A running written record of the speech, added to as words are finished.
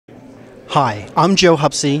Hi, I'm Joe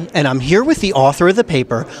Hupsey, and I'm here with the author of the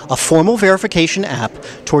paper, A Formal Verification App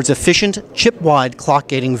Towards Efficient Chip-Wide Clock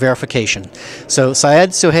Gating Verification. So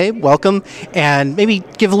Syed, Suhaib, welcome, and maybe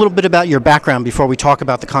give a little bit about your background before we talk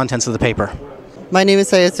about the contents of the paper. My name is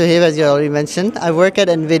Syed Suhaib, as you already mentioned. I work at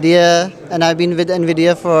Nvidia, and I've been with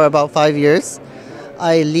Nvidia for about 5 years.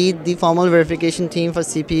 I lead the formal verification team for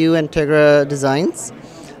CPU and Tegra designs.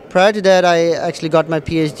 Prior to that, I actually got my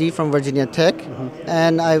PhD from Virginia Tech,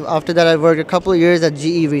 and after that I worked a couple of years at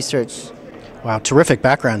GE Research. Wow, terrific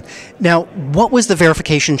background. Now, what was the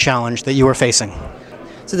verification challenge that you were facing?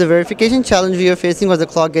 So the verification challenge we were facing was the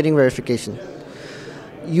clock gating verification.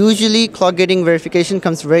 Usually, clock gating verification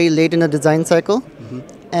comes very late in a design cycle,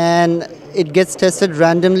 and it gets tested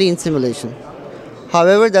randomly in simulation.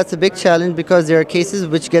 However, that's a big challenge because there are cases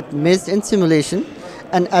which get missed in simulation,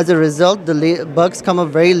 and as a result, the bugs come up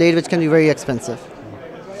very late, which can be very expensive.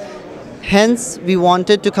 Hence, we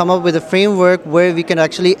wanted to come up with a framework where we can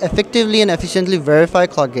actually effectively and efficiently verify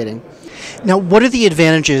clock gating. Now, what are the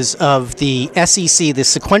advantages of the SEC, the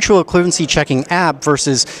Sequential Equivalence Checking app,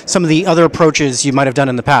 versus some of the other approaches you might have done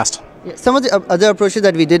in the past? Yeah, some of the other approaches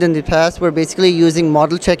that we did in the past were basically using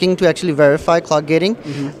model checking to actually verify clock gating.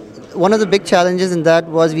 One of the big challenges in that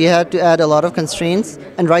was we had to add a lot of constraints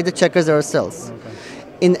and write the checkers ourselves.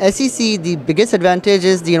 In SEC, the biggest advantage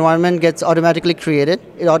is the environment gets automatically created.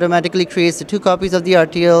 It automatically creates the 2 copies of the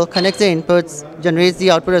RTL, connects the inputs, generates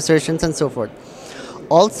the output assertions, and so forth.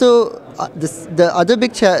 Also, the other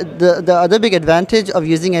big advantage of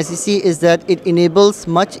using SEC is that it enables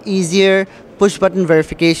much easier push-button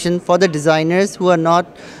verification for the designers who are not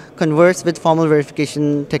conversant with formal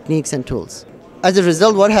verification techniques and tools. As a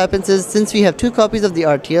result, what happens is, since we have 2 copies of the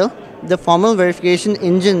RTL, the formal verification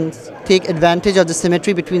engines take advantage of the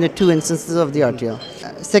symmetry between the 2 instances of the RTL.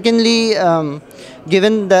 Secondly,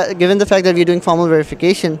 given the fact that we're doing formal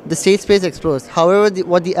verification, the state space explodes. However,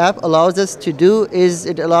 what the app allows us to do is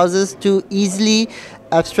it allows us to easily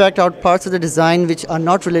abstract out parts of the design which are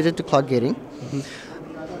not related to clock gating.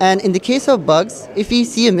 And in the case of bugs, if we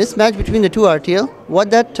see a mismatch between the 2 RTL, what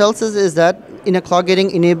that tells us is that in a clock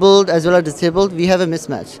gating enabled as well as disabled, we have a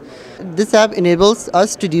mismatch. This app enables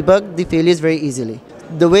us to debug the failures very easily.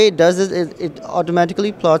 The way it does is it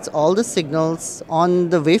automatically plots all the signals on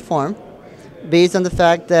the waveform based on the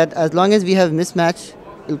fact that as long as we have mismatch,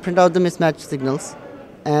 it'll print out the mismatch signals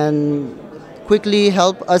and quickly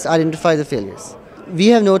help us identify the failures. We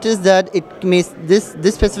have noticed that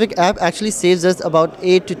this specific app actually saves us about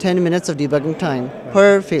 8 to 10 minutes of debugging time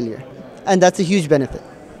per failure, and that's a huge benefit.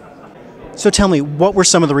 So tell me, what were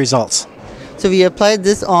some of the results? So we applied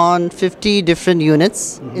this on 50 different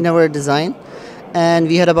units in our design, and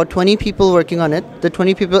we had about 20 people working on it. The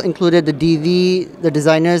 20 people included the DV, the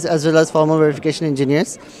designers, as well as formal verification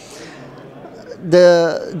engineers.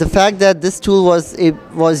 The fact that this tool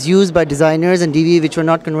was used by designers and DV which were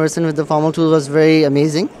not conversant with the formal tool was very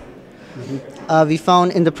amazing. We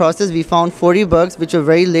found 40 bugs which were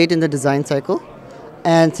very late in the design cycle,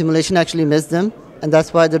 and simulation actually missed them, and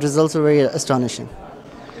that's why the results are very astonishing.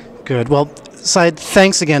 Good. Well, Syed,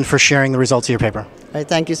 thanks again for sharing the results of your paper. All right,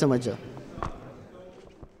 thank you so much, Joe.